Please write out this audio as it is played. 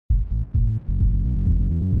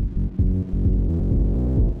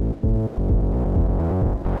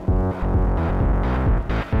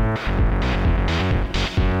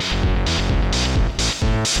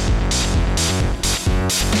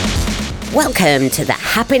Welcome to the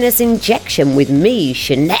Happiness Injection with me,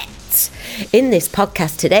 Jeanette. In this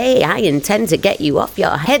podcast today, I intend to get you off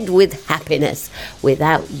your head with happiness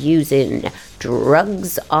without using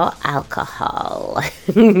drugs or alcohol.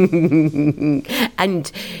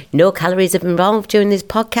 And no calories are involved during this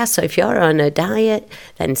podcast, so if you're on a diet,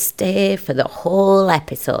 then stay for the whole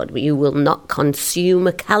episode. You will not consume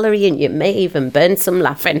a calorie and you may even burn some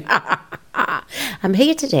laughing. I'm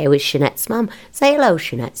here today with Jeanette's mum. Say hello,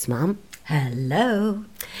 Jeanette's mum. Hello.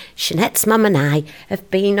 Jeanette's mum and I have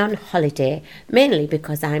been on holiday, mainly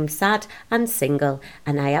because I'm sad and single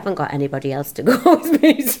and I haven't got anybody else to go with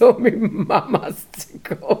me, so my mum has to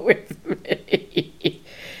go with me.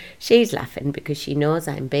 She's laughing because she knows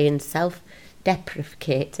I'm being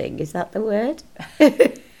self-deprecating. Is that the word?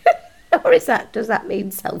 Or does that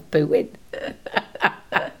mean self-booing?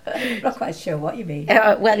 I'm not quite sure what you mean.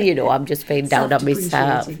 Well, I'm just being down on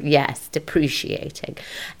myself. Yes, depreciating.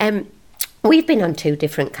 We've been on two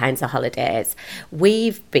different kinds of holidays.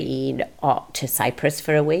 We've been to Cyprus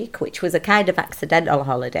for a week, which was a kind of accidental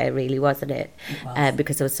holiday, really, wasn't it? It was.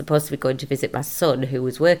 Because I was supposed to be going to visit my son, who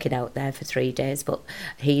was working out there for 3 days, but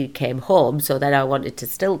he came home, so then I wanted to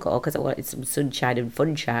still go because I wanted some sunshine and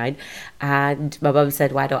funshine. And my mum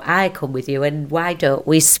said, why don't I come with you, and why don't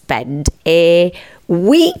we spend a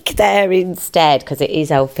week there instead, because it is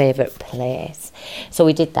our favourite place. So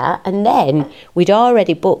we did that, and then we'd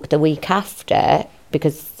already booked the week after,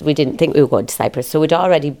 because we didn't think we were going to Cyprus, so we'd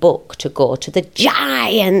already booked to go to the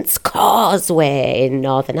Giant's Causeway in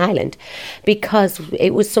Northern Ireland, because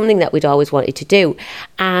it was something that we'd always wanted to do.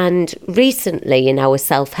 And recently in our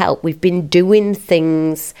self-help, we've been doing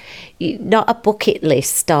things, not a bucket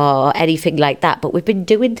list or anything like that, but we've been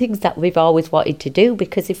doing things that we've always wanted to do,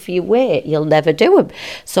 because if you wait, you'll never do them.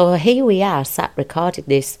 So here we are, sat recording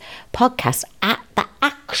this podcast at the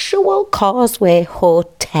actual Causeway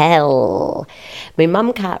Hotel. My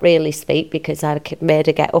mum can't really speak because I made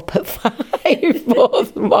her get up at 5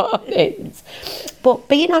 both mornings. But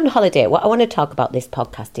being on holiday, what I want to talk about this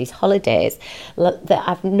podcast is holidays. That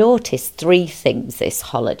I've noticed 3 things this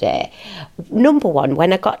holiday. Number one,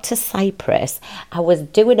 when I got to Cyprus, I was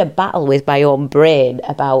doing a battle with my own brain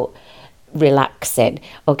about relaxing.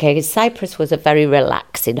 Okay, Cyprus was a very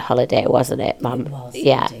relaxing holiday, wasn't it, Mum? It was,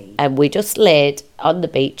 yeah, indeed. and we just laid on the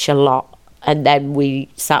beach a lot, and then we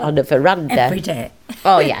sat on the veranda Every day.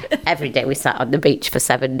 Oh yeah, every day we sat on the beach for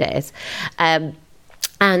 7 days. And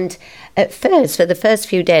at first, for the first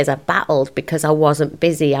few days, I battled because I wasn't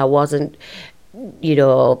busy. I wasn't,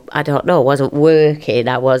 I don't know, I wasn't working.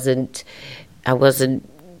 I was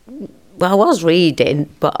reading,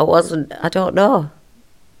 but I don't know.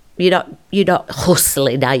 You're not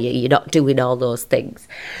hustling, are you? You're not doing all those things.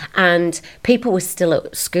 And people were still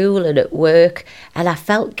at school and at work, and I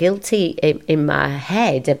felt guilty in my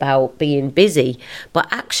head about being busy. But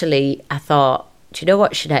actually, I thought, do you know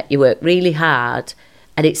what, Jeanette? You work really hard,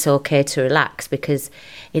 and it's okay to relax, because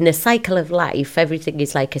in the cycle of life, everything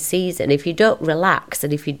is like a season. If you don't relax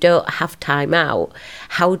and if you don't have time out,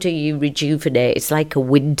 how do you rejuvenate? It's like a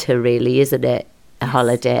winter, really, isn't it? A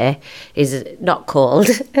holiday is not cold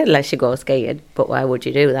unless you go skiing, but why would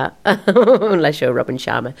you do that unless you're Robin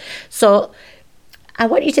Sharma? So I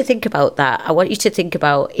want you to think about that. I want you to think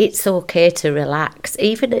about it's okay to relax.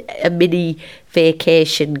 Even a mini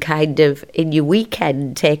vacation kind of in your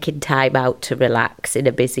weekend, taking time out to relax in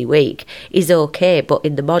a busy week is okay, but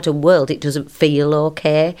in the modern world it doesn't feel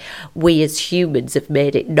okay. We as humans have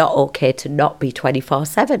made it not okay to not be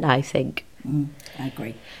 24/7, I think. I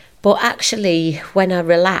agree. But actually, when I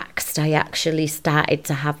relaxed, I actually started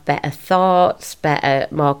to have better thoughts,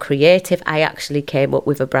 more creative. I actually came up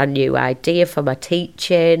with a brand new idea for my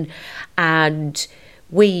teaching, and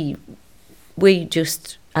we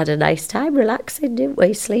just had a nice time relaxing, didn't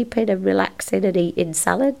we? Sleeping and relaxing and eating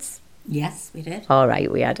salads. Yes, we did. All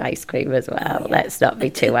right, we had ice cream as well. Oh, yeah. Let's not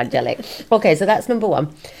be too angelic. Okay, so that's number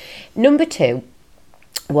one. Number two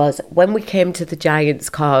was when we came to the Giant's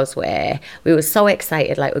Causeway, we were so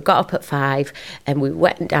excited. Like, we got up at 5 and we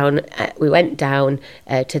went down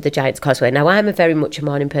to the Giant's Causeway. Now, I'm very much a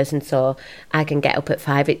morning person, so I can get up at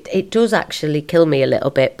 5. It does actually kill me a little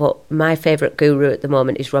bit, but my favourite guru at the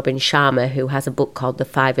moment is Robin Sharma, who has a book called The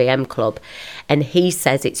 5 a.m. Club, and he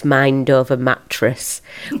says it's mind over mattress,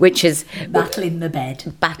 which is Battle in the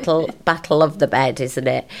bed. battle of the bed, isn't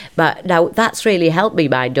it? But now that's really helped me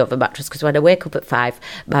mind over mattress, because when I wake up at 5,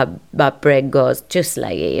 my brain goes, just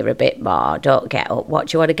lay here a bit more, don't get up. What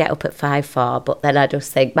do you want to get up at 5 for? But then I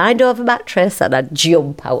just think, mind over mattress, and I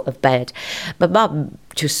jump out of bed. My mum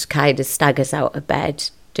just kind of staggers out of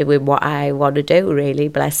bed doing what I want to do, really,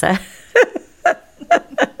 bless her.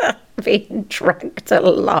 being dragged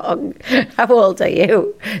along. How old are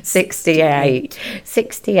you? 68.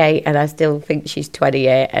 68, and I still think she's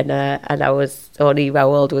 28, and I was only,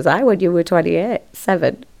 how old was I when you were 28?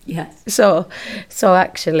 7. Yes. So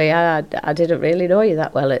actually, I didn't really know you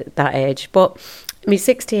that well at that age. But my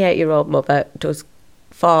 68-year-old mother does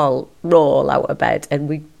roll out of bed, and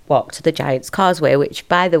we walk to the Giant's Causeway, which,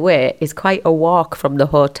 by the way, is quite a walk from the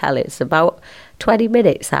hotel. It's about 20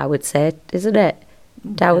 minutes, I would say, isn't it?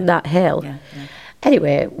 Down that hill. Yeah.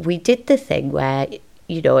 Anyway, we did the thing where,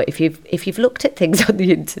 you know, if you've looked at things on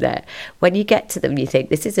the internet, when you get to them, you think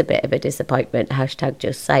this is a bit of a disappointment. #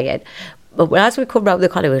 just saying. But as we come round the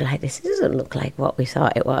corner, we're like, this doesn't look like what we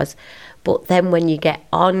thought it was. But then when you get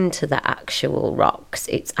onto the actual rocks,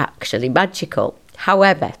 it's actually magical.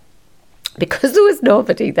 However, because there was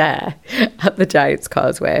nobody there at the Giant's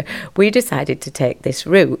Causeway, we decided to take this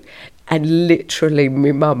route. And literally,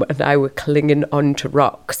 my mum and I were clinging onto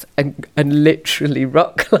rocks and literally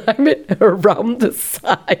rock climbing around the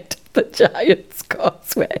side of the Giant's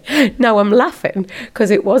Causeway. Now, I'm laughing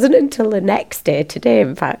because it wasn't until the next day, today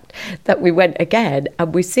in fact, that we went again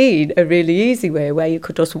and we seen a really easy way where you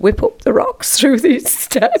could just whip up the rocks through these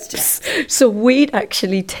steps. So we'd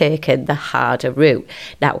actually taken the harder route.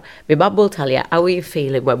 Now, my mum will tell you, how were you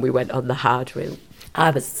feeling when we went on the hard route? I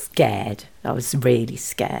was scared. I was really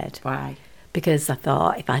scared. Why? Because I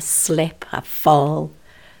thought if I slip, I fall,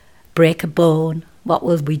 break a bone, what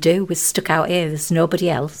will we do? We're stuck out here. There's nobody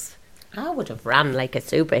else. I would have ran like a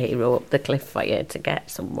superhero up the cliff for you to get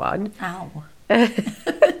someone. Ow.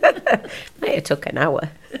 Might have took an hour.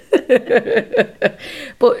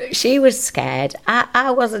 But she was scared. I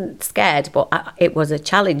wasn't scared, but it was a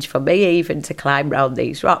challenge for me even to climb round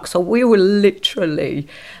these rocks. So we were literally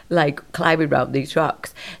like climbing round these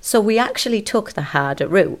rocks. So we actually took the harder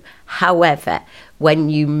route. However, when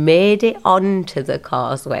you made it onto the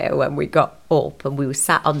causeway, when we got up and we were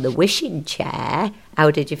sat on the wishing chair,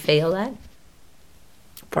 how did you feel then?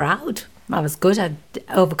 Proud. I was good. I'd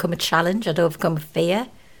overcome a challenge. I'd overcome a fear.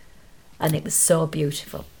 And it was so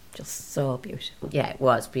beautiful. Just so beautiful. Yeah, it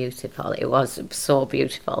was beautiful. It was so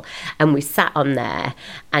beautiful. And we sat on there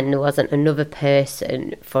and there wasn't another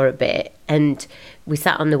person for a bit. And we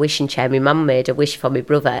sat on the wishing chair. My mum made a wish for my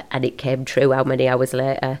brother and it came true. How many hours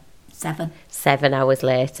later? 7. 7 hours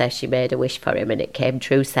later, she made a wish for him and it came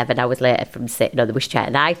true 7 hours later from sitting on the wish chair.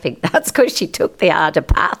 And I think that's because she took the harder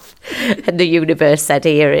path. And the universe said,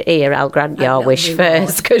 here, I'll grant your wish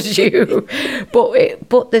first because you...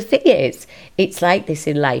 But the thing is, it's like this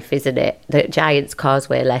in life, isn't it? The Giant's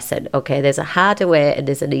Causeway lesson. Okay, there's a harder way and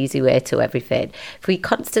there's an easy way to everything. If we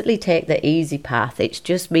constantly take the easy path, it's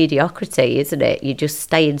just mediocrity, isn't it? You're just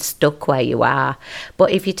staying stuck where you are.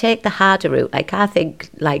 But if you take the harder route, like I think,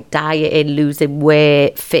 like dieting, losing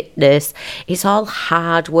weight, fitness, it's all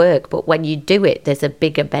hard work. But when you do it, there's a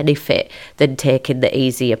bigger benefit than taking the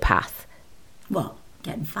easier path. What?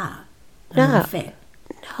 Getting fat? No. Fit?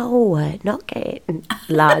 No, not getting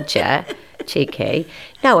larger, cheeky.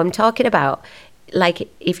 No, I'm talking about, like,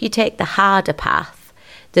 if you take the harder path,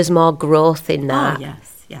 there's more growth in that. Oh,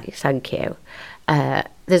 yes, yeah. Thank you.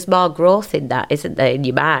 There's more growth in that, isn't there? In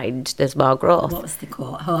your mind, there's more growth. What was the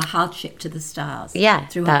quote? Oh, hardship to the stars. Yeah,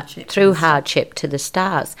 through hardship to the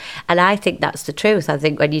stars. And I think that's the truth. I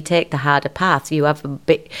think when you take the harder path,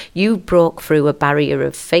 you broke through a barrier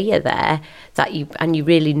of fear there and you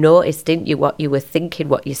really noticed, didn't you, what you were thinking,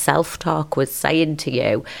 what your self-talk was saying to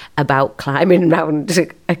you about climbing round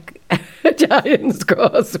a Giant's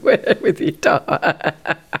Causeway with your daughter.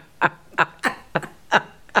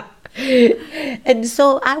 And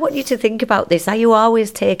so I want you to think about this. Are you always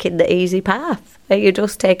taking the easy path? Are you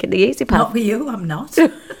just taking the easy path? Not for you, I'm not.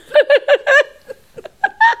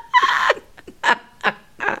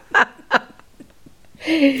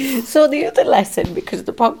 So the other lesson, because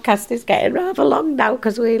the podcast is getting rather long now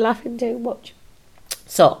because we're laughing too much.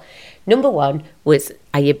 So number 1 was,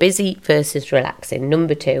 are you busy versus relaxing?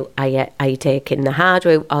 Number 2, are you taking the hard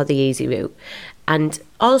route or the easy route? And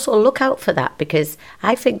also look out for that, because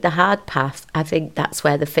I think the hard path, I think that's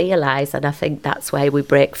where the fear lies, and I think that's where we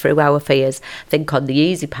break through our fears. I think on the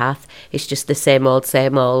easy path, it's just the same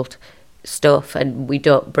old stuff, and we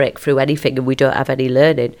don't break through anything and we don't have any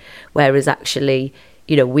learning. Whereas actually,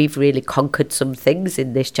 you know, we've really conquered some things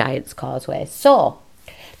in this Giant's Causeway. So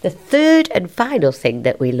the third and final thing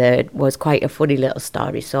that we learned was quite a funny little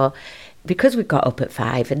story. So because we got up at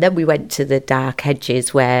 5 and then we went to the Dark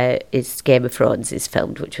Hedges where Game of Thrones is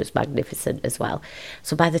filmed, which was magnificent as well.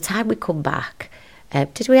 So by the time we come back,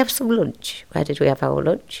 did we have some lunch? Where did we have our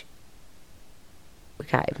lunch? We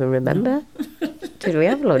can't even remember. Did we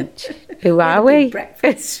have lunch? Who are we?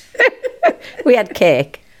 Breakfast. We had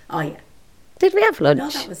cake. Oh, yeah. Did we have lunch? No,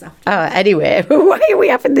 that was after. Oh, anyway, why are we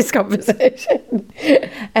having this conversation?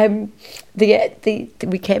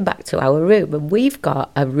 We came back to our room, and we've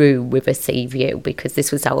got a room with a sea view because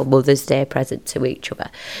this was our Mother's Day present to each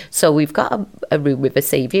other. So we've got a room with a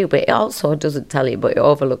sea view, but it also doesn't tell you, but it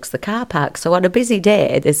overlooks the car park. So on a busy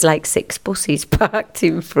day, there's like 6 buses parked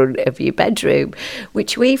in front of your bedroom,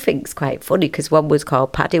 which we think's quite funny because one was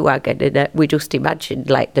called Paddy Wagon, and we just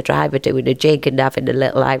imagined like the driver doing a jig and having a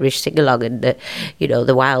little Irish sing-along and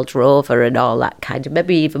the Wild Rover and all that kind of,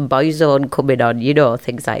 maybe even Boyzone coming on,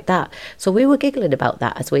 things like that. So we were giggling about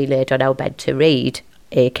that as we laid on our bed to read,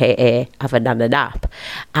 aka have a nana nap,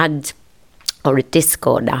 or a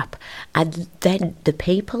disco nap. And then the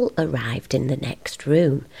people arrived in the next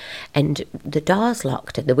room, and the door's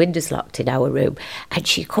locked and the windows locked in our room, and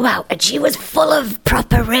she come out and she was full of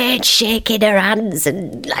proper rage, shaking her hands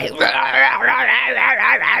and like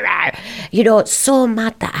so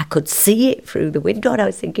mad that I could see it through the window, and I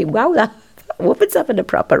was thinking, wow, that woman's having a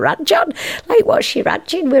proper rant on. Like, what's she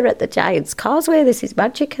ranting? We're at the Giant's Causeway. This is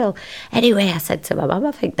magical. Anyway, I said to my mum,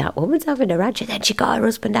 I think that woman's having a rant. Then she got her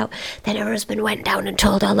husband out. Then her husband went down and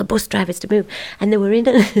told all the bus drivers to move. And they were in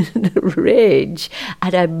a rage.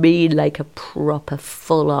 And I mean like a proper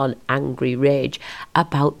full-on angry rage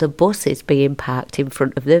about the buses being parked in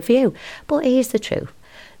front of their view. But here's the truth.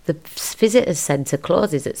 The visitors centre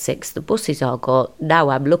closes at 6. The buses all go. Now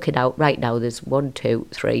I'm looking out right now. There's 1, 2,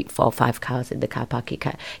 3, 4, 5 cars in the car park.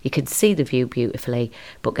 You can see the view beautifully.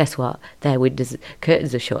 But guess what? Their windows,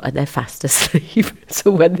 curtains are shut, and they're fast asleep. So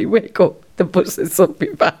when they wake up, the buses will be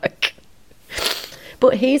back.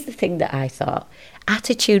 But here's the thing that I thought.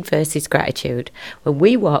 Attitude versus gratitude. When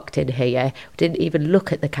we walked in here, we didn't even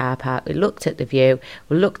look at the car park. We looked at the view.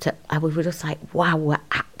 And we were just like, wow, we're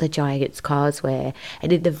at the Giant's Causeway.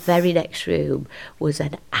 And in the very next room was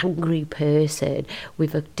an angry person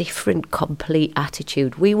with a different, complete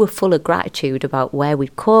attitude. We were full of gratitude about where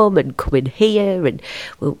we'd come and coming here, and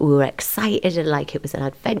we were excited and like it was an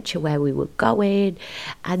adventure where we were going.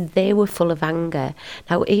 And they were full of anger.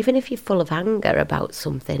 Now, even if you're full of anger about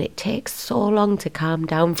something, it takes so long to calm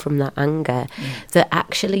down from that anger that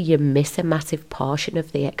actually you miss a massive portion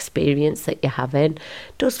of the experience that you're having.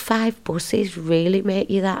 Does 5 buses really make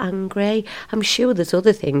you that angry? I'm sure there's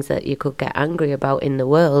other things that you could get angry about in the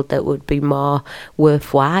world that would be more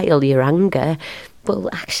worthwhile, your anger. Well,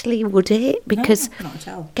 actually, would it? Because no, not at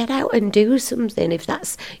all. Get out and do something. If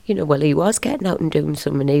that's, well, he was getting out and doing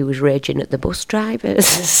something. He was raging at the bus drivers.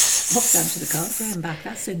 Walk down to the causeway and back.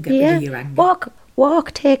 That's soon get rid of your anger.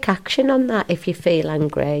 Walk, take action on that if you feel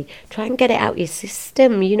angry. Try and get it out your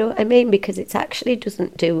system, you know what I mean? Because it actually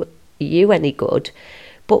doesn't do you any good.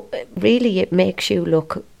 But really, it makes you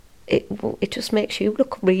look, it just makes you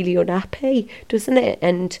look really unhappy, doesn't it?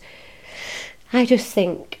 And I just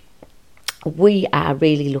think we are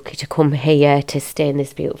really lucky to come here, to stay in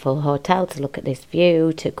this beautiful hotel, to look at this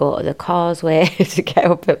view, to go to the causeway, to get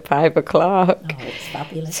up at 5 o'clock. Oh, it's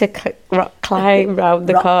fabulous. To climb round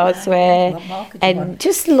the causeway and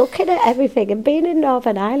just looking at everything. And being in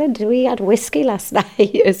Northern Ireland, we had whiskey last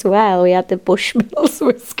night as well. We had the Bushmills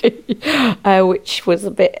whiskey, which was a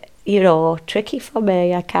bit, tricky for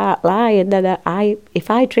me, I can't lie. And then if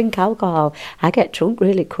I drink alcohol, I get drunk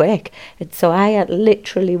really quick. And so I had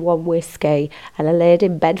literally 1 whiskey and I laid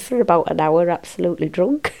in bed for about an hour absolutely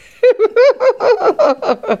drunk.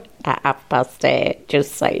 At 8:30,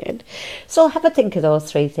 just saying. So have a think of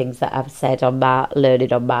those 3 things that I've said on my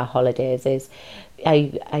learning on my holidays is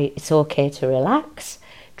it's okay to relax.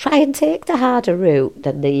 Try and take the harder route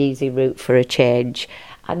than the easy route for a change.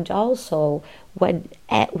 And also,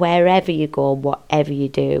 wherever you go and whatever you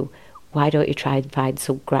do, why don't you try and find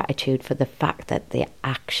some gratitude for the fact that they're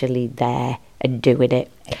actually there and doing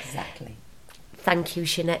it? Exactly. Thank you,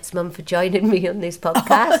 Jeanette's mum, for joining me on this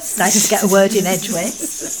podcast. It's nice to get a word in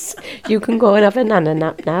edgeways. You can go and have a nana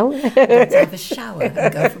nap now. Have a shower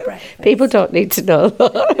and go for breakfast. People don't need to know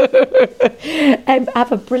that.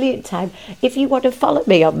 Have a brilliant time. If you want to follow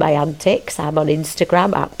me on my antics, I'm on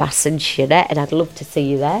Instagram at Bass and Jeanette, and I'd love to see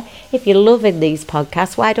you there. If you're loving these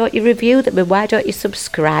podcasts, why don't you review them and why don't you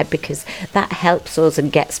subscribe? Because that helps us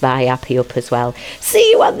and gets my happy up as well. See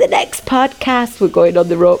you on the next podcast. We're going on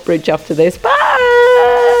the rope bridge after this. Bye!